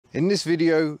In this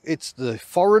video, it's the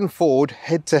foreign Ford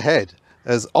head-to-head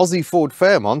as Aussie Ford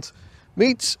Fairmont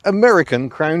meets American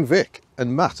Crown Vic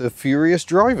and Matt of Furious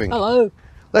Driving. Hello!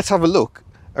 Let's have a look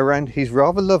around his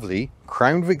rather lovely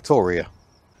Crown Victoria.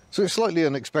 So it's slightly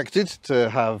unexpected to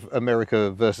have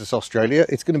America versus Australia.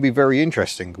 It's going to be very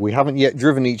interesting. We haven't yet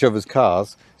driven each other's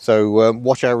cars, so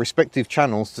watch our respective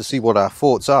channels to see what our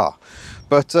thoughts are.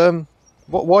 But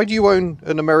why do you own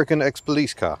an American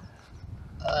ex-police car?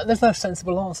 There's no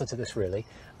sensible answer to this really,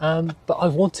 but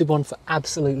I've wanted one for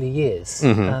absolutely years.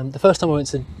 The first time I went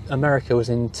to America was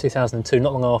in 2002,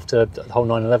 not long after the whole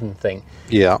 9/11 thing.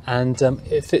 Yeah. And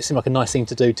it seemed like a nice thing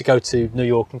to do, to go to New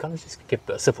York and kind of just give a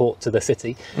bit of support to the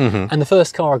city. And the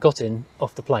first car I got in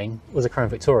off the plane was a Crown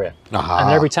Victoria. And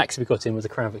every taxi we got in was a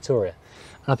Crown Victoria.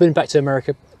 And I've been back to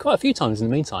America quite a few times in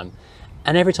the meantime.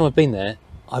 And every time I've been there,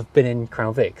 I've been in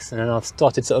Crown Vics, and then I've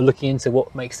started sort of looking into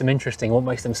what makes them interesting, what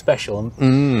makes them special,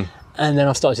 and then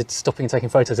I've started stopping and taking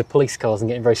photos of police cars and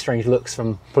getting very strange looks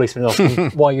from policemen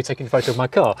asking, why are you taking a photo of my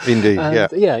car? Indeed,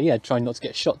 yeah, trying not to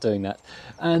get shot doing that.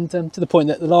 And to the point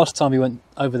that the last time we went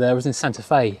over there was in Santa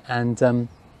Fe, and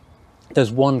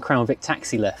there's one Crown Vic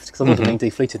taxi left, because I'm not being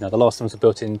defleeted now. The last ones were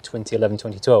built in 2011,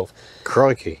 2012.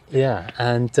 Crikey. Yeah,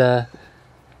 and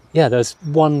yeah, there's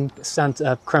one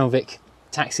Crown Vic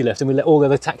taxi left, and we let all the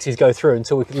other taxis go through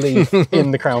until we could leave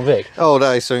in the Crown Vic. Oh,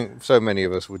 that is so many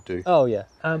of us would do. Oh yeah,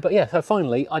 but yeah, so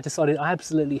finally I decided I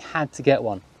absolutely had to get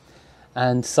one,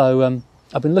 and so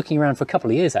I've been looking around for a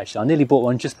couple of years actually. I nearly bought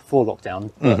one just before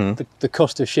lockdown, but the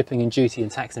cost of shipping and duty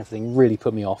and tax and everything really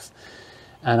put me off,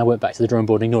 and I went back to the drawing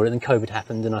board and ignored it, and then COVID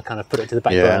happened and I kind of put it to the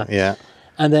back burner. Yeah.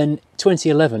 And then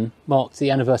 2011 marked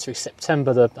the anniversary.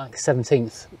 September the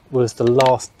 17th was the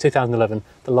last, 2011,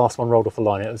 the last one rolled off the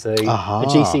line. It was a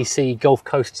GCC Gulf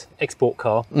Coast export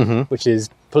car, which is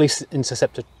Police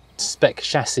Interceptor spec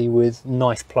chassis with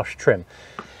nice plush trim.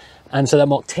 And so that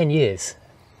marked 10 years.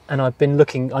 And I've been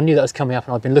looking, I knew that was coming up,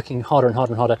 and I've been looking harder and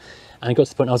harder and harder. And it got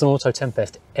to the point I was on Auto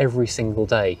Tempest every single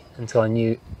day until I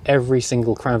knew every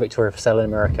single Crown Victoria for sale in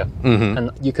America.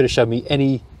 And you could have showed me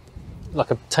any, like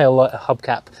a tail light, a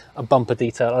hubcap, a bumper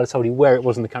detail. I'd have told you where it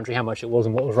was in the country, how much it was,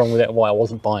 and what was wrong with it, and why I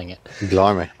wasn't buying it. Blimey.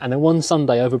 almost And then one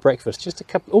Sunday over breakfast, just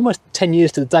almost 10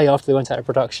 years to the day after they went out of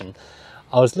production,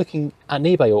 I was looking at an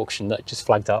eBay auction that just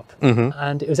flagged up,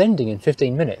 and it was ending in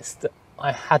 15 minutes that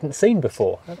I hadn't seen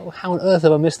before. I thought, how on earth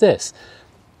have I missed this?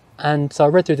 And so I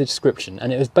read through the description,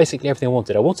 and it was basically everything I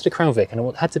wanted. I wanted a Crown Vic, and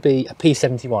it had to be a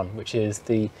P71, which is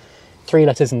the 3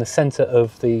 letters in the centre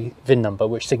of the VIN number,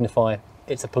 which signify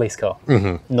it's a police car,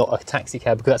 not a taxi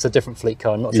cab, because that's a different fleet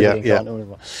car, not a civilian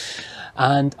car.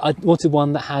 And I wanted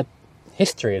one that had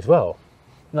history as well.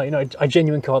 Like, you know, a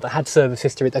genuine car that had service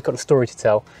history, that got a story to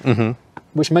tell,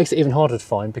 which makes it even harder to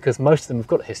find, because most of them have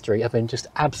got a history, have been just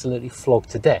absolutely flogged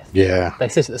to death. Yeah. They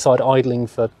sit at the side idling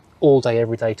for all day,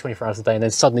 every day, 24 hours a day, and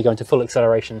then suddenly go into full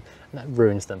acceleration, and that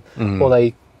ruins them. Or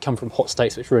they come from hot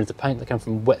states, which ruins the paint. They come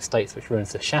from wet states, which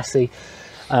ruins the chassis.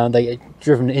 They get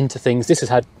driven into things. This has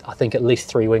had, I think, at least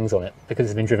 3 wings on it, because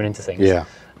it's been driven into things. Yeah.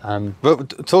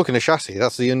 But talking of chassis,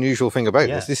 that's the unusual thing about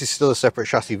this. This is still a separate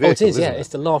chassis vehicle. Oh, it is, isn't it? It's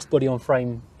the last body on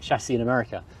frame chassis in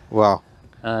America. Wow.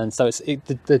 And so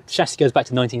the chassis goes back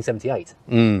to 1978.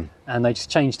 And they just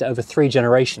changed it over 3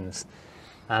 generations.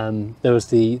 There was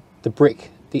the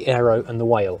brick, the aero, and the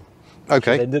whale.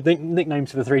 Okay. The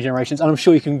nicknames for the 3 generations, and I'm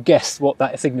sure you can guess what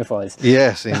that signifies.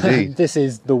 Yes, indeed. This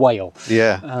is the whale.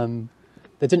 Yeah.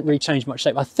 They didn't really change much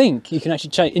shape. I think you can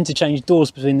actually interchange doors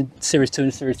between the Series 2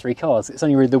 and Series 3 cars. It's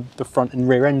only really the front and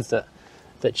rear ends that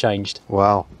changed.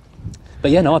 Wow. But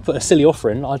yeah, no, I put a silly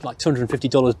offer in. I'd like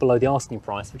 $250 below the asking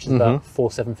price, which is about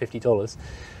 $750.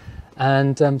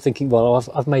 And I'm thinking, well,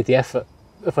 I've made the effort.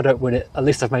 If I don't win it, at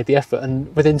least I've made the effort.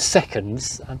 And within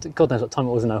seconds, and God knows what time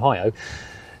it was in Ohio,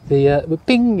 the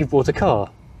bing, you bought a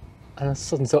car. And I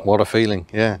suddenly thought, what a feeling,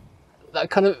 yeah. That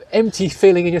kind of empty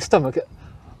feeling in your stomach.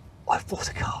 I've bought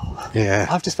a car. Yeah.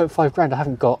 I've just spent $5 grand I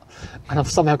haven't got, and I've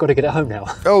somehow got to get it home now.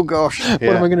 Oh gosh. What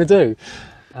am I going to do?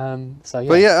 So yeah.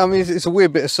 But yeah, I mean, it's a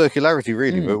weird bit of circularity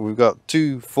really, but we've got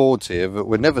 2 Fords here that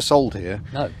were never sold here.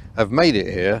 No. Have made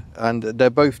it here, and they're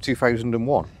both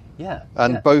 2001. Yeah.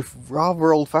 And both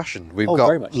rather old fashioned. We've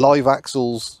got live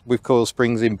axles with coil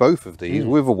springs in both of these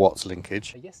with a Watts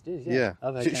linkage. Yes, it is,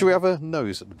 yeah. Should we have a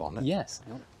nose at the bonnet? Yes.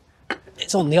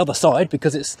 It's on the other side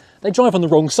because they drive on the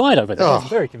wrong side over there. It's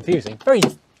very confusing.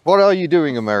 What are you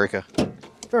doing, America?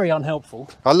 Very unhelpful.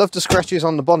 I love the scratches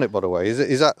on the bonnet, by the way.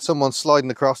 Is that someone sliding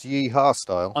across yee-haw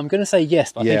style? I'm going to say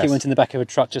yes, but I think it went in the back of a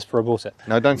truck just before I bought it.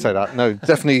 No, don't say that. No,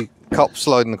 definitely cops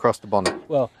sliding across the bonnet.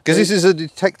 Well, because this is a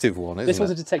detective one, isn't it? This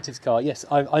was a detective's car. Yes,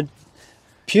 I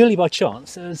purely by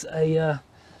chance. There's a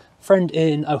friend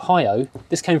in Ohio.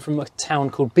 This came from a town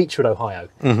called Beechwood, Ohio,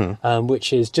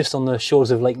 which is just on the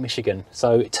shores of Lake Michigan.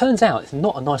 So it turns out it's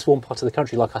not a nice warm part of the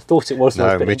country like I thought it was.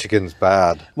 No, Michigan's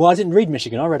bad. Well, I didn't read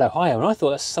Michigan, I read Ohio, and I thought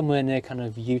that's somewhere near kind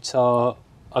of Utah,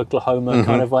 Oklahoma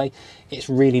kind of way. It's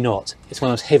really not. It's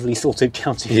one of those heavily salted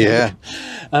counties. Yeah.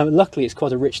 Luckily, it's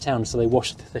quite a rich town, so they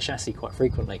wash the chassis quite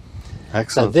frequently.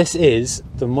 Excellent. So this is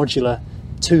the modular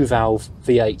 2-valve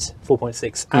V8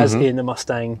 4.6, as in the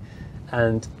Mustang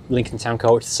and Lincoln Town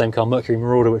Car, which is the same car, Mercury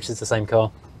Marauder, which is the same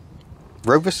car.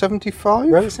 Rover 75?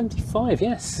 Rover 75,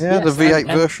 yes. Yeah, yes. the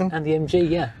V8 version. And the MG,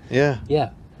 yeah. Yeah.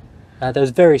 Yeah.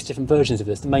 There's various different versions of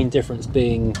this. The main difference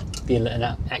being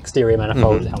an exterior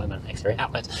manifold, exterior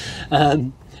outlet,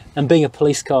 and being a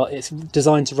police car, it's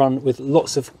designed to run with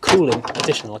lots of cooling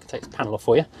additional. I can take this panel off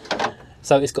for you.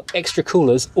 So it's got extra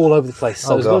coolers all over the place.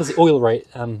 So as well as the oil rate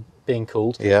being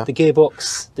cooled, the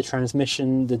gearbox, the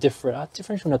transmission, the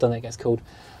differential, I don't think it gets cooled,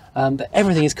 but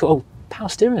everything is cooled. Oh, power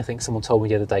steering, I think someone told me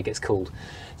the other day, gets cooled.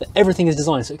 That everything is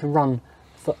designed so it can run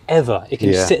forever. It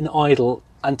can sit and idle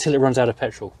until it runs out of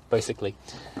petrol, basically.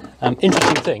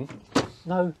 Interesting thing,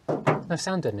 no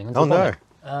sound deadening on the bonnet.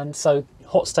 And so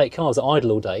hot state cars that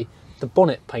idle all day, the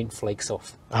bonnet paint flakes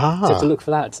off. So you have to look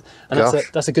for that. And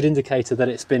that's a good indicator that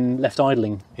it's been left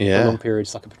idling for long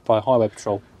periods, like by a highway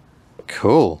patrol.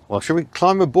 Cool. Well, shall we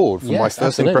climb aboard for my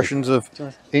first impressions of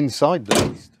inside the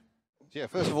beast? Yeah,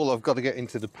 first of all, I've got to get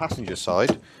into the passenger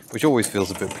side, which always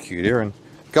feels a bit peculiar. And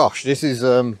gosh, this is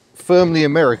firmly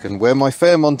American, where my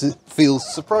Fairmont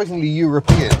feels surprisingly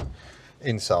European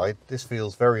inside. This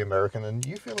feels very American, and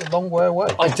you feel a long way away.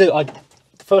 I do.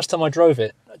 The first time I drove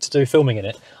it to do filming in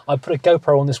it, I put a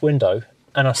GoPro on this window,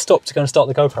 and I stopped to go and start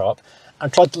the GoPro up,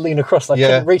 and tried to lean across. I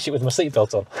couldn't reach it with my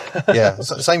seatbelt on. Yeah,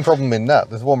 same problem in that.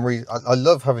 There's one reason I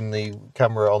love having the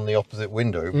camera on the opposite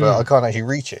window, but I can't actually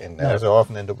reach it in there, so I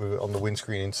often end up with it on the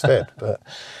windscreen instead. But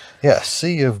yeah, a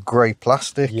sea of grey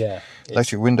plastic. Yeah,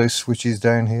 electric window switches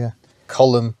down here,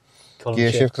 column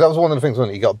gear shift. Because that was one of the things,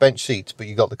 wasn't it? You got bench seats, but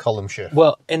you got the column shift.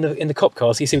 Well, in the cop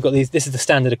cars, you see we've got these. This is the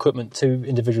standard equipment, 2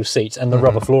 individual seats, and the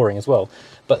rubber flooring as well.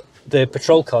 But the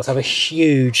patrol cars have a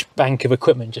huge bank of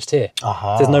equipment just here.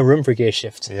 There's no room for a gear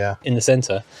shift in the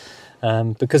centre.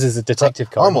 Because it's a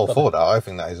detective car. I'm all for that. I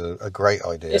think that is a great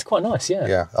idea. It's quite nice, yeah.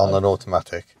 Yeah, on an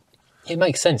automatic. It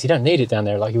makes sense. You don't need it down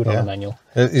there like you would on a manual.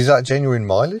 Is that genuine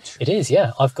mileage? It is,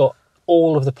 yeah. I've got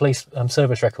all of the police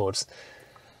service records.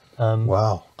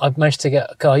 Wow. I've managed to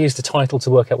get, I used the title to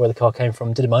work out where the car came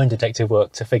from, did my own detective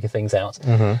work to figure things out,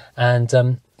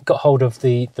 and got hold of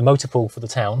the motor pool for the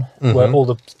town, where all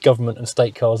the government and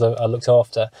state cars are looked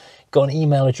after, got an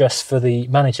email address for the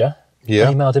manager,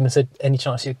 emailed him and said, any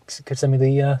chance you could send me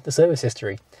the service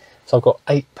history? So I've got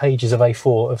 8 pages of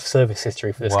A4 of service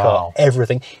history for this car,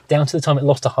 everything, down to the time it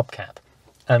lost a hubcap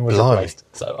and was replaced.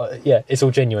 So yeah, it's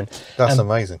all genuine. That's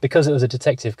amazing. Because it was a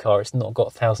detective car, it's not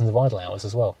got thousands of idle hours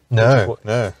as well. No.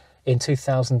 In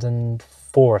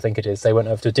 2004, I think it is, they went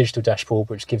over to a digital dashboard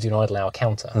which gives you an idle hour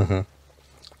counter,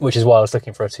 which is why I was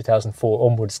looking for a 2004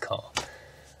 onwards car.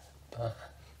 But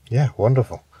yeah,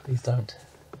 wonderful. These don't.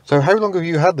 So how long have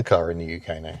you had the car in the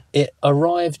UK now? It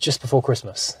arrived just before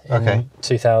Christmas in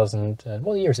 2000,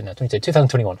 what year is it now?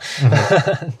 2021.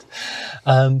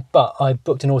 But I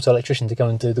booked an auto electrician to go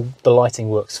and do the lighting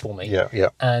works for me.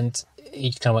 And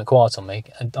he kind of went quiet on me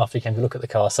and after he came to look at the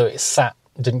car. So it sat,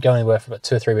 didn't go anywhere for about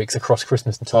 2 or 3 weeks across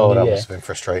Christmas until New Year. That must have been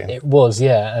frustrating. It was,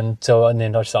 yeah. And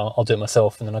then I just thought, I'll do it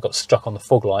myself. And then I got stuck on the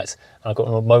fog lights and I got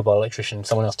a mobile electrician,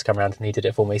 someone else to come around and he did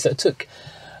it for me. So it took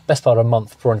best part of a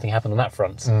month before anything happened on that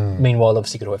front. Meanwhile,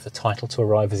 obviously, you've got to wait for the title to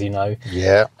arrive, as you know.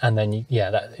 Yeah. And then,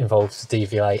 that involves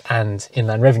DVLA and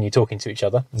Inland Revenue talking to each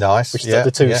other. Nice. Which is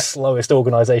the two slowest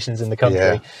organisations in the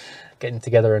country, getting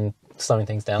together and slowing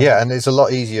things down. Yeah, and it's a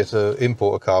lot easier to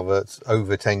import a car that's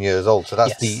over 10 years old. So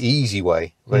that's the easy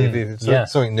way. But if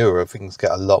it's something newer, things get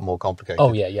a lot more complicated.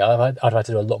 Oh, yeah. I'd had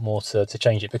to do a lot more to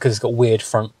change it because it's got weird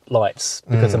front lights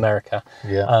because America.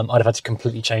 Yeah. I'd have had to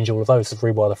completely change all of those to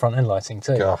rewire the front end lighting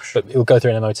too. Gosh. But it will go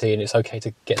through an MOT and it's okay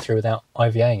to get through without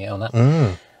IVAing it on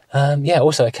that.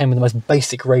 Also, it came with the most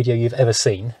basic radio you've ever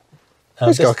seen.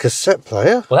 It's got a cassette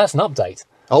player. Well, that's an update.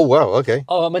 Oh wow! Okay.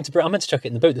 Oh, I meant to chuck it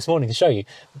in the boot this morning to show you.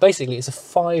 Basically, it's a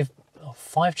five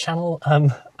channel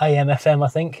AM FM, I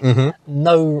think.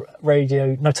 No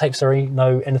radio, no tape, sorry,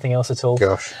 no anything else at all.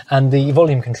 Gosh. And the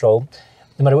volume control,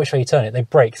 no matter which way you turn it, they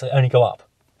break, so they only go up.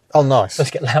 Oh, nice.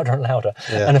 Let's get louder and louder.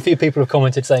 Yeah. And a few people have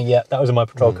commented saying, yeah, that was in my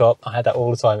patrol car. I had that all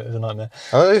the time. It was a nightmare.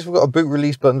 At least we've got a boot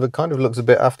release button that kind of looks a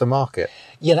bit aftermarket.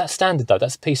 Yeah, that's standard though.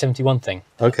 That's a P71 thing.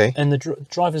 Okay. And the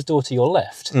driver's door to your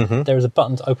left, there is a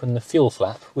button to open the fuel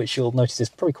flap, which you'll notice is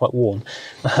probably quite worn.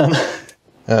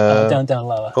 down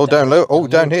lower. Oh, down low. Oh,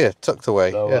 down here, tucked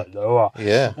away. Lower, yeah. lower.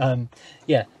 Yeah.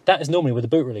 Yeah, that is normally where the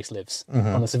boot release lives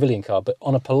on a civilian car, but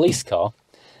on a police car,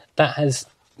 that has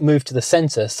moved to the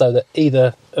centre so that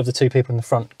either of the two people in the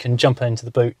front can jump into the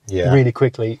boot really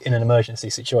quickly in an emergency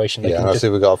situation. Yeah, I see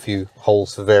we've got a few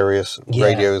holes for various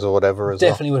radios or whatever as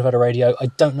definitely would have had a radio. I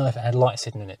don't know if it had lights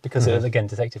hidden in it because it was, again,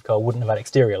 detective car, wouldn't have had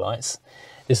exterior lights.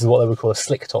 This is what they would call a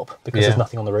slick top because there's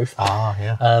nothing on the roof. Ah,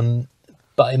 yeah.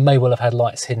 But it may well have had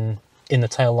lights hidden in the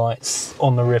tail lights,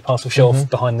 on the rear parcel shelf,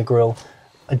 behind the grille.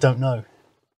 I don't know.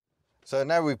 So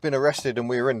now we've been arrested and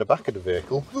we're in the back of the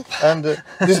vehicle. And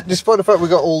despite the fact we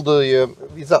got all the,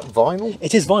 is that vinyl?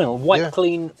 It is vinyl, white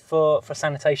clean for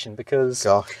sanitation, because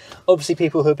Gosh. obviously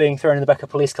people who are being thrown in the back of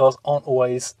police cars aren't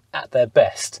always at their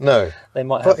best. No. They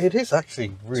might have... But it is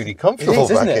actually really comfortable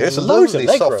back here. It's a Loads of lovely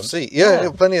leg soft room. seat. Yeah,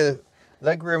 plenty of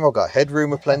leg room. I've got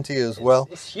headroom aplenty as well.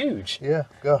 It's huge. Yeah,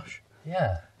 gosh.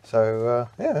 Yeah. So,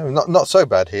 yeah, not so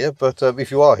bad here, but if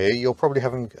you are here, you're probably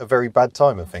having a very bad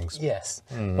time of things. Yes.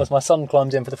 Because my son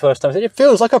climbed in for the first time and said, it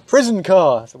feels like a prison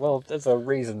car. I said, well, there's a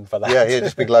reason for that. Yeah,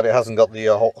 just be glad it hasn't got the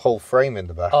whole frame in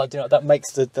the back. Oh, do you know, that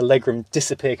makes the legroom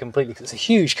disappear completely because it's a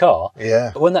huge car.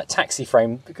 Yeah. But when that taxi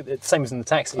frame, it's the same as in the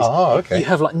taxis, you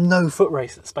have like no foot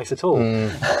race space at all.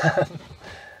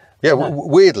 Yeah,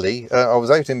 weirdly, I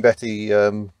was out in Betty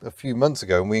a few months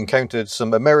ago and we encountered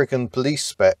some American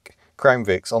police-spec Crown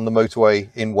Vics on the motorway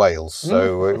in Wales,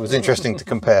 so it was interesting to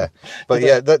compare. But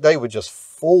yeah, they were just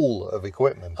full of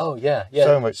equipment. Oh yeah.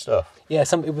 So much stuff. Yeah,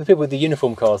 some people with the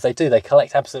uniform cars, they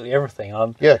collect absolutely everything.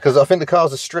 Yeah, because I think the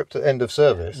cars are stripped at end of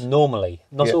service. Normally,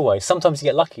 not always. Sometimes you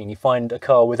get lucky and you find a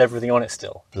car with everything on it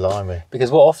still. Blimey.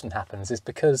 Because what often happens is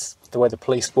because the way the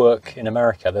police work in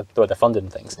America, the way they're funded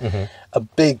and things, a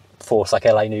big force like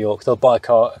LA, New York, they'll buy a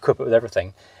car, equip it with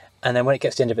everything, and then when it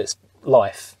gets to the end of its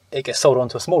life, it gets sold on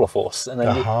to a smaller force, and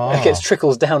then it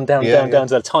trickles down to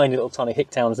the tiny hick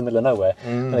towns in the middle of nowhere,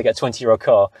 and they get a 20-year-old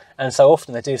car. And so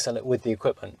often they do sell it with the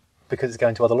equipment because it's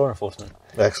going to other law enforcement.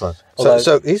 Excellent. Although,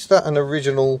 so is that an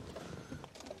original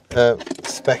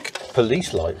spec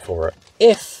police light for it?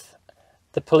 If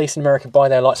the police in America buy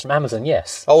their lights from Amazon,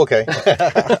 yes. Oh, okay.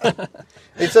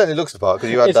 It certainly looks the part because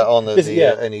you had that on the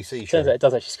NEC show. Turns out it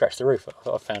does actually scratch the roof.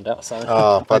 I found out, so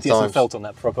bad I did some times. felt on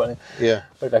that before I put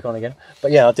it back on again.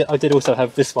 But yeah, I did also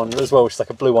have this one as well, which is like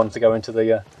a blue one to go into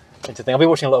the thing. I've been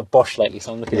watching a lot of Bosch lately,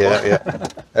 so I'm looking.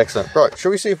 Excellent. Right,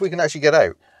 shall we see if we can actually get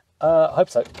out? I hope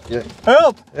so. Yeah.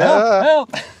 Help! Yeah.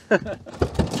 Help!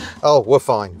 Oh, we're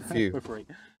fine. Phew. We're free.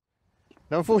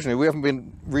 Now, unfortunately, we haven't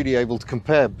been really able to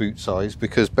compare boot size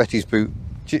because Betty's boot,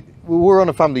 we're on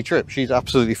a family trip. She's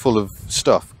absolutely full of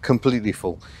stuff, completely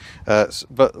full.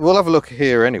 But we'll have a look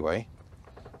here anyway.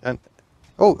 And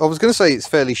oh, I was going to say it's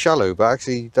fairly shallow, but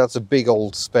actually that's a big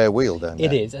old spare wheel down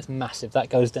there. It is. That's massive. That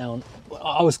goes down.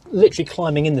 I was literally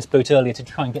climbing in this boot earlier to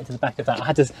try and get to the back of that. I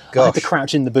had to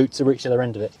crouch in the boot to reach the other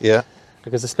end of it. Yeah.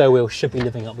 Because the spare wheel should be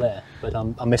living up there, but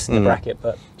I'm missing the bracket.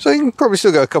 But so you can probably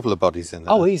still get a couple of bodies in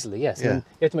there. Oh, easily, yes. Yeah. And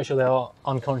you have to make sure they are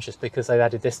unconscious because they've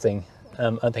added this thing.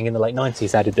 I think in the late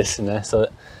 90s added this in there so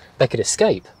that they could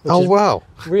escape. Oh, wow.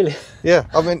 Really? Yeah,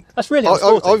 I mean... That's really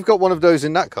I've got one of those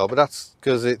in that car, but that's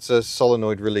because it's a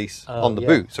solenoid release on the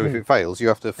boot. So if it fails, you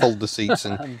have to fold the seats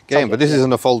and get in. But this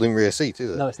isn't a folding rear seat,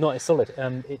 is it? No, it's not. It's solid.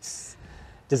 It's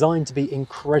designed to be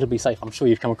incredibly safe. I'm sure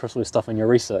you've come across all this stuff in your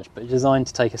research, but it's designed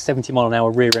to take a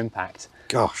 70-mile-an-hour rear impact.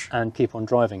 Gosh. And keep on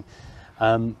driving.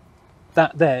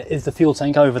 That there is the fuel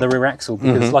tank over the rear axle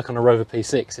because like on a Rover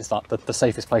P6, it's like the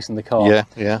safest place in the car. Yeah,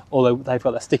 yeah. Although they've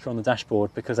got that sticker on the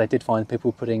dashboard because they did find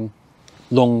people putting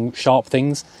long, sharp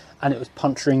things and it was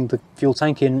puncturing the fuel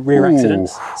tank in rear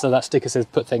accidents. So that sticker says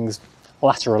put things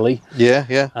laterally. Yeah,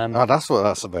 yeah. Oh, that's what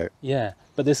that's about. Yeah.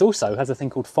 But this also has a thing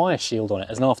called Fire Shield on it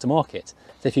as an aftermarket.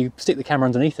 So if you stick the camera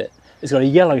underneath it, it's got a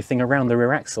yellow thing around the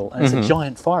rear axle and it's a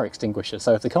giant fire extinguisher.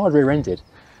 So if the car rear-ended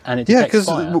and it detects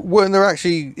fire... because weren't there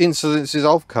actually incidences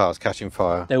of cars catching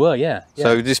fire? There were, yeah.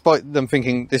 So despite them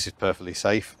thinking this is perfectly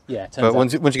safe, but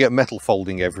once you get metal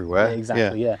folding everywhere... Yeah,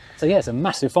 exactly, yeah. So yeah, it's a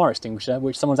massive fire extinguisher,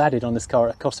 which someone's added on this car.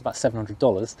 It cost about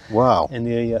 $700. Wow. In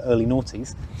the early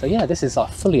noughties. So yeah, this is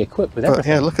like fully equipped with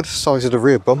everything. Yeah, look at the size of the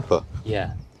rear bumper.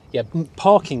 Yeah. Yeah,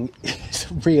 parking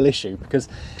is a real issue because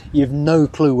you have no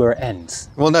clue where it ends.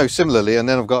 Well, no, similarly, and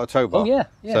then I've got a tow bar. Oh, yeah.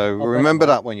 So remember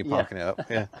that when you're parking it up.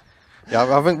 Yeah.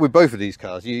 Yeah, I think with both of these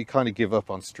cars, you kind of give up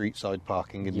on street side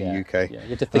parking in the UK. Yeah, you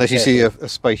have to think unless you see a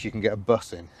space you can get a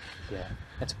bus in. Yeah,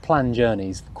 you have to plan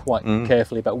journeys quite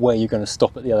carefully about where you're going to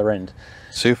stop at the other end.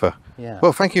 Super. Yeah.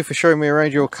 Well, thank you for showing me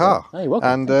around your car. Oh, you're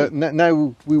welcome. And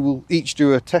now we will each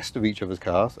do a test of each other's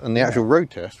cars, and the actual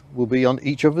road test will be on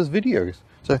each other's videos.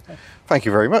 So thank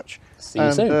you very much. See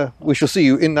you soon. We shall see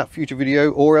you in that future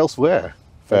video or elsewhere.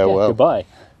 Farewell. Goodbye.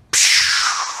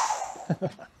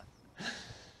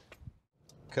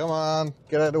 Come on,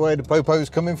 get out of the way, the popo's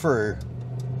coming through.